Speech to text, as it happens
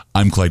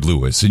I'm Clyde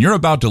Lewis, and you're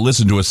about to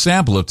listen to a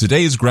sample of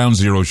today's Ground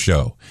Zero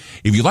show.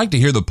 If you'd like to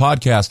hear the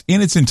podcast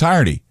in its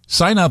entirety,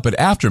 sign up at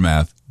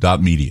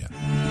aftermath.media.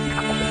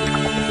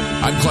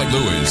 I'm Clyde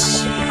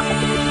Lewis,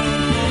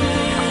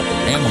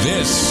 and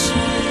this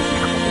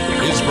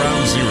is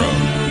Ground Zero.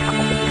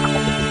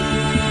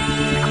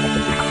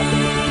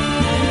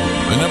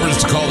 The number is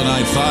to call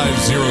tonight,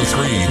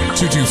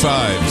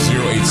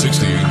 503-225-0860.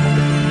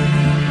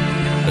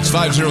 That's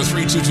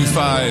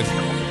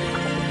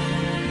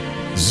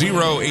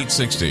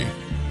 503-225-0860.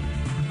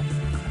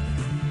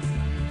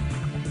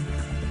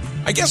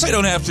 I guess I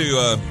don't have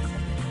to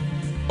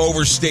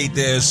overstate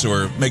this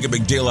or make a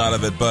big deal out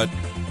of it, but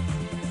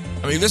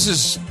I mean, this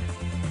is,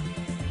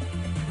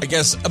 I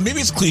guess, maybe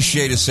it's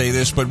cliche to say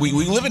this, but we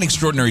live in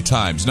extraordinary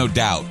times, no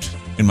doubt,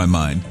 in my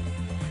mind.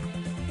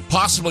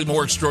 Possibly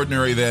more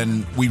extraordinary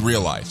than we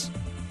realize.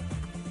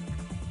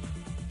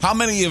 How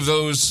many of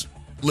those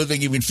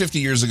living even 50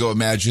 years ago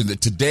imagine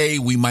that today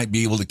we might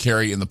be able to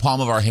carry in the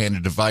palm of our hand a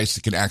device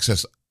that can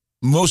access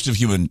most of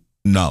human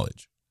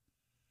knowledge?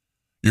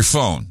 Your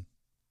phone.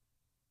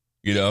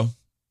 You know?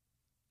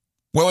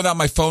 Well, without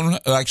my phone,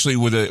 actually,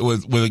 with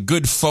a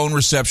good phone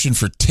reception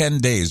for 10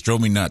 days, drove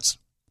me nuts.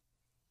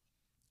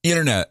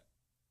 Internet,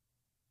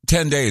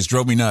 10 days,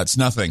 drove me nuts.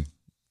 Nothing.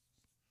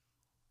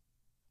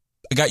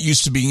 I got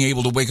used to being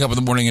able to wake up in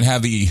the morning and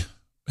have the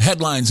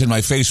headlines in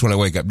my face when I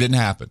wake up. Didn't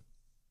happen.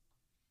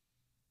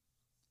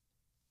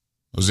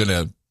 I was in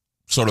a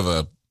sort of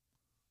a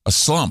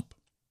slump.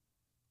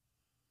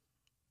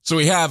 So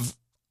we have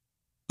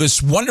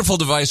this wonderful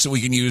device that we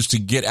can use to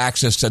get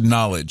access to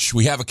knowledge.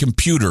 We have a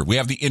computer. We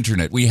have the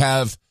internet. We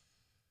have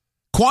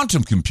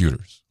quantum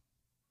computers.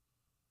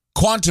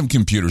 Quantum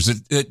computers.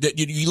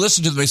 You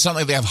listen to them, they sound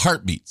like they have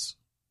heartbeats.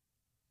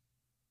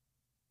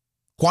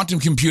 Quantum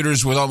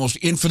computers with almost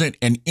infinite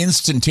and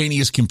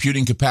instantaneous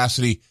computing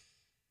capacity,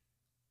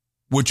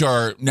 which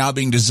are now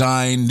being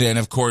designed. And,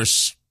 of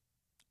course,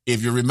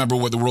 if you remember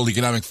what the World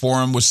Economic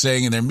Forum was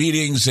saying in their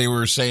meetings, they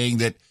were saying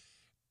that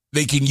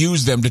they can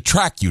use them to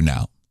track you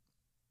now.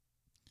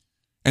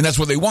 And that's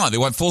what they want. They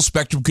want full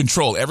spectrum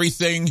control.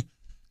 Everything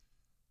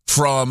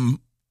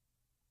from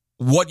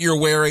what you're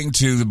wearing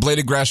to the blade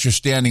of grass you're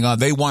standing on.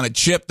 They want it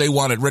chipped. They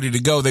want it ready to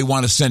go. They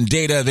want to send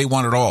data. They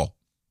want it all.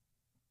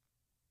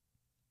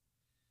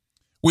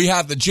 We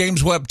have the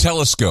James Webb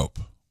Telescope.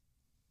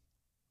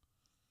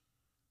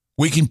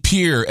 We can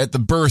peer at the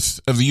birth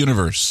of the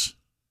universe.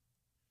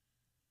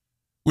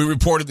 We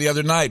reported the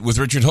other night with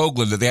Richard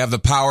Hoagland that they have the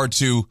power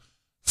to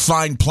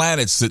find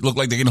planets that look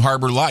like they can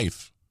harbor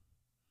life.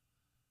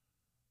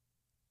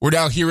 We're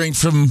now hearing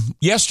from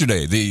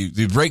yesterday the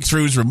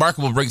breakthroughs,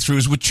 remarkable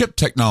breakthroughs with chip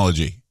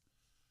technology.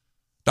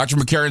 Dr.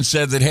 McCarran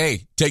said that,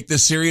 hey, take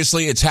this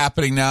seriously. It's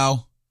happening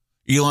now.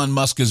 Elon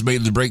Musk has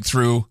made the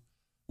breakthrough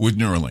with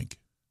Neuralink.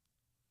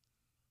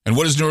 And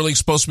what is Neuralink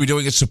supposed to be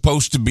doing? It's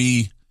supposed to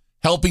be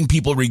helping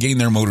people regain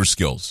their motor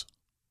skills.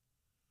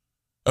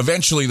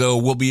 Eventually, though,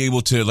 we'll be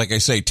able to, like I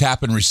say,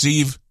 tap and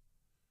receive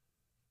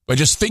by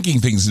just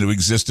thinking things into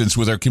existence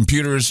with our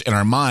computers and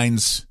our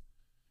minds.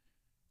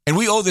 And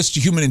we owe this to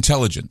human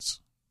intelligence.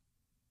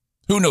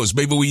 Who knows?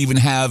 Maybe we even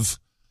have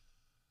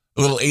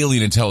a little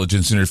alien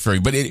intelligence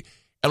interfering. But a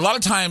lot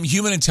of time,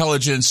 human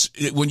intelligence,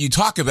 when you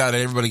talk about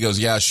it, everybody goes,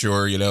 yeah,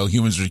 sure,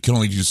 humans can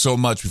only do so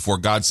much before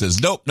God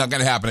says, nope, not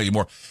going to happen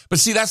anymore. But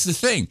see, that's the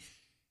thing.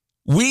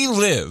 We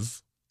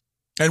live,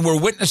 and we're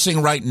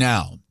witnessing right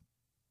now,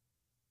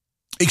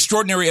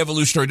 extraordinary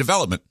evolutionary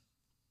development.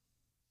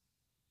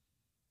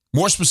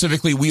 More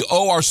specifically, we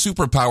owe our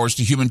superpowers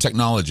to human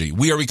technology.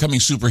 We are becoming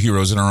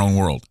superheroes in our own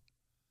world.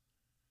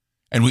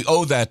 And we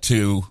owe that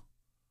to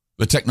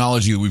the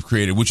technology we've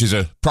created, which is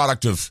a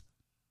product of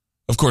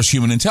course,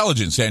 human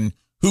intelligence. And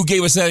who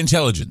gave us that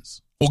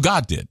intelligence? Well,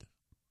 God did.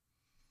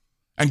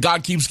 And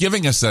God keeps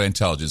giving us that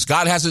intelligence.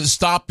 God hasn't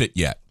stopped it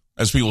yet.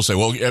 As people say,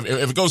 well,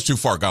 if it goes too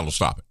far, God will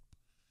stop it.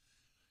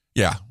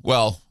 Yeah,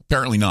 well,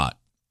 apparently not.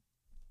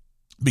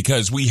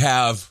 Because we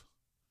have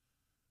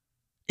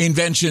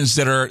inventions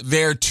that are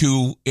there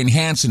to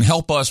enhance and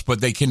help us,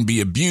 but they can be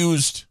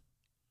abused.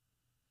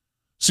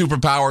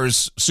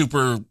 Superpowers,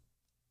 super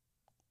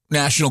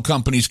national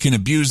companies can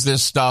abuse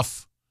this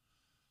stuff.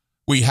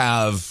 We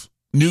have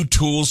new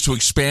tools to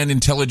expand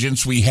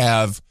intelligence. We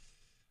have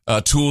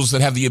tools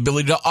that have the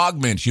ability to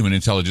augment human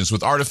intelligence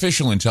with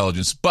artificial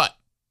intelligence. But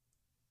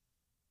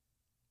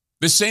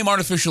this same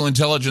artificial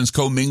intelligence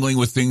commingling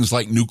with things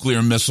like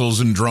nuclear missiles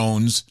and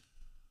drones,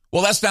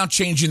 well, that's now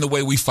changing the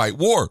way we fight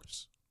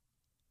wars.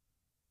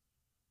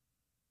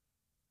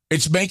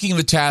 It's making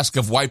the task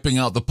of wiping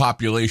out the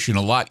population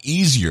a lot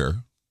easier,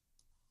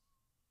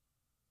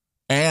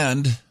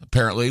 and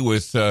apparently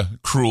with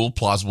cruel,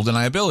 plausible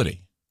deniability.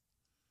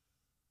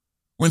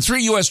 When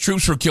 3 U.S.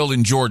 troops were killed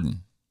in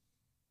Jordan,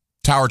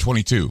 Tower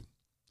 22,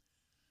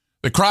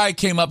 the cry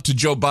came up to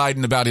Joe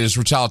Biden about his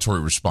retaliatory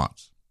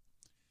response.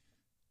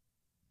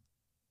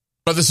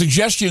 But the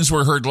suggestions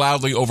were heard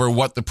loudly over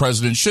what the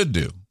president should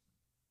do.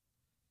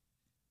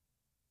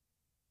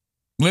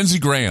 Lindsey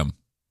Graham,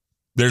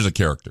 there's a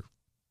character.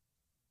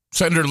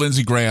 Senator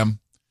Lindsey Graham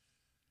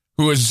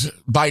who has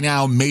by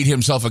now made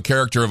himself a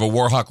character of a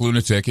Warhawk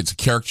lunatic. It's a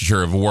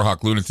caricature of a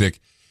Warhawk lunatic.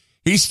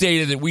 He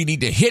stated that we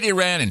need to hit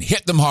Iran and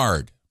hit them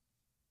hard.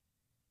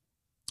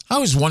 I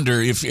always wonder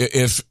if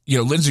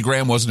Lindsey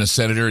Graham wasn't a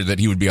senator, that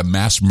he would be a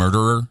mass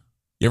murderer.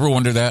 You ever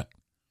wonder that?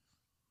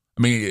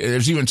 I mean,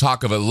 there's even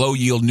talk of a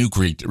low-yield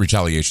nuke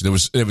retaliation. There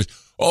was,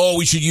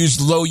 we should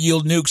use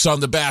low-yield nukes on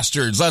the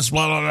bastards. Let's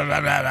blah, blah,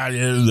 blah,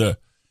 blah, blah.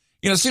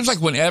 It seems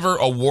like whenever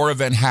a war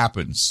event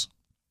happens,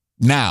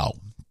 now,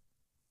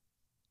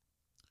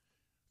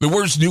 the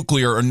words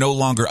nuclear are no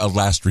longer a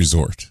last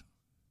resort.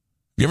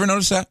 You ever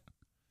notice that?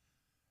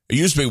 It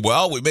used to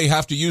be, we may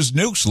have to use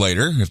nukes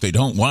later if they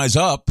don't wise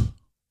up.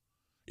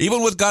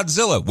 Even with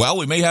Godzilla,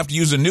 we may have to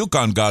use a nuke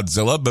on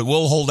Godzilla, but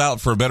we'll hold out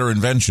for a better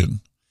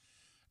invention.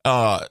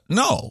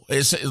 No,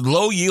 it's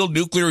low-yield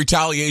nuclear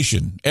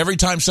retaliation every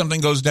time something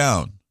goes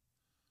down.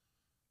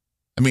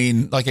 I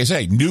mean, like I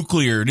say,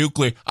 nuclear.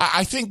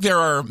 I think there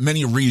are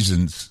many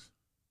reasons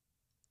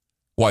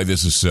why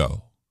this is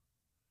so.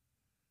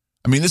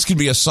 I mean, this could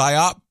be a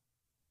psyop.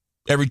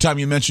 Every time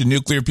you mention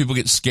nuclear, people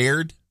get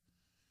scared.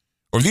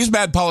 Or these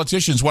bad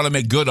politicians want to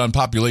make good on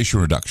population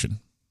reduction.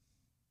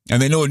 And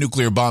they know a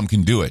nuclear bomb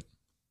can do it.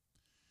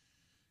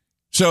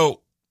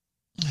 So,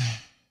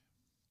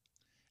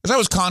 as I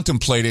was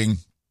contemplating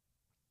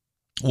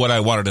what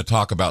I wanted to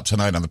talk about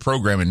tonight on the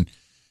program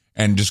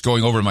and just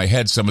going over in my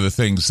head some of the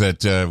things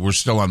that were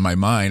still on my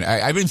mind,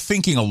 I've been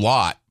thinking a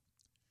lot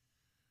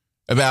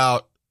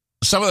about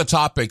some of the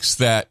topics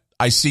that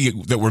I see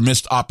that were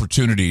missed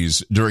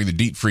opportunities during the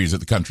deep freeze that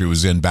the country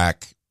was in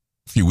back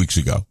a few weeks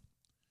ago.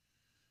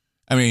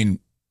 I mean,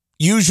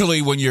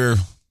 usually when you're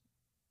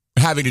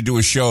having to do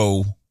a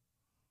show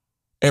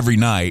every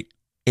night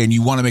and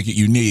you want to make it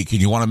unique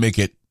and you want to make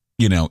it,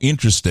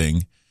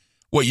 interesting,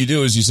 what you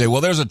do is you say,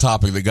 there's a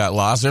topic that got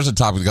lost. There's a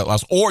topic that got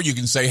lost. Or you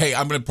can say, hey,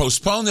 I'm going to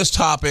postpone this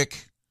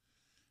topic.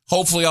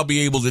 Hopefully I'll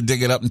be able to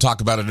dig it up and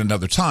talk about it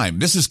another time.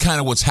 This is kind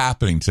of what's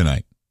happening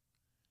tonight.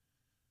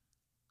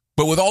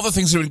 But with all the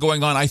things that have been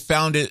going on, I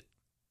found it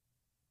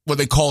what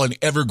they call an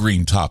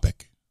evergreen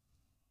topic.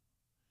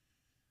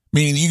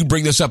 Meaning you can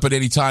bring this up at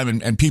any time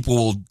and people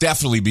will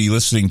definitely be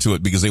listening to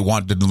it because they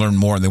want to learn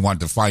more and they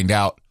want to find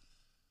out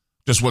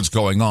just what's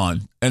going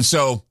on. And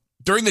so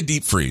during the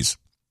deep freeze,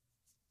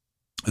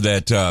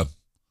 that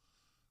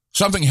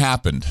something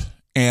happened.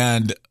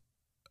 And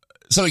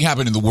something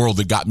happened in the world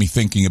that got me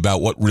thinking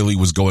about what really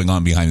was going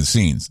on behind the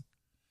scenes.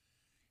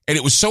 And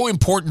it was so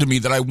important to me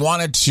that I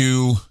wanted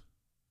to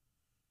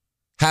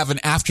have an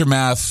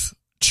aftermath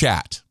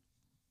chat.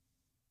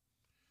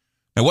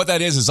 Now what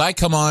that is I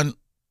come on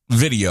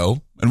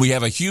video, and we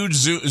have a huge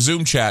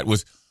Zoom chat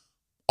with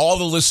all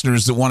the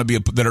listeners that want to be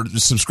that are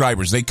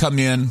subscribers. They come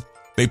in,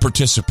 they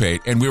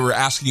participate, and we were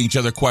asking each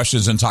other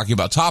questions and talking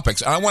about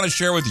topics. And I want to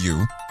share with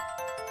you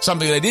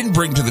something that I didn't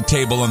bring to the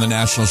table on the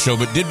national show,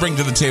 but did bring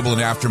to the table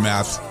in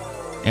Aftermath.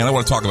 And I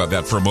want to talk about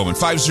that for a moment.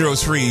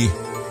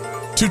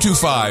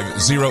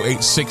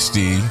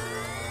 503-225-0860.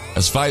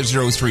 That's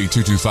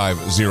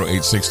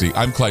 503-225-0860.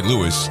 I'm Clyde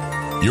Lewis.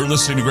 You're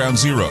listening to Ground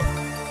Zero,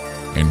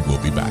 and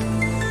we'll be back.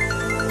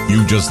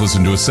 You just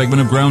listened to a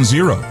segment of Ground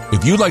Zero.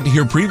 If you'd like to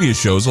hear previous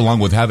shows along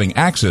with having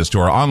access to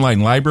our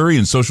online library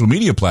and social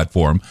media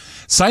platform,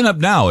 sign up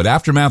now at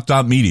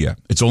aftermath.media.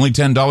 It's only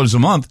 $10 a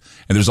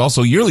month, and there's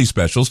also yearly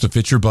specials to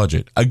fit your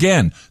budget.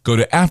 Again, go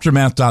to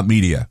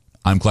aftermath.media.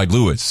 I'm Clyde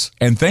Lewis,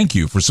 and thank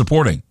you for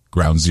supporting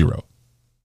Ground Zero.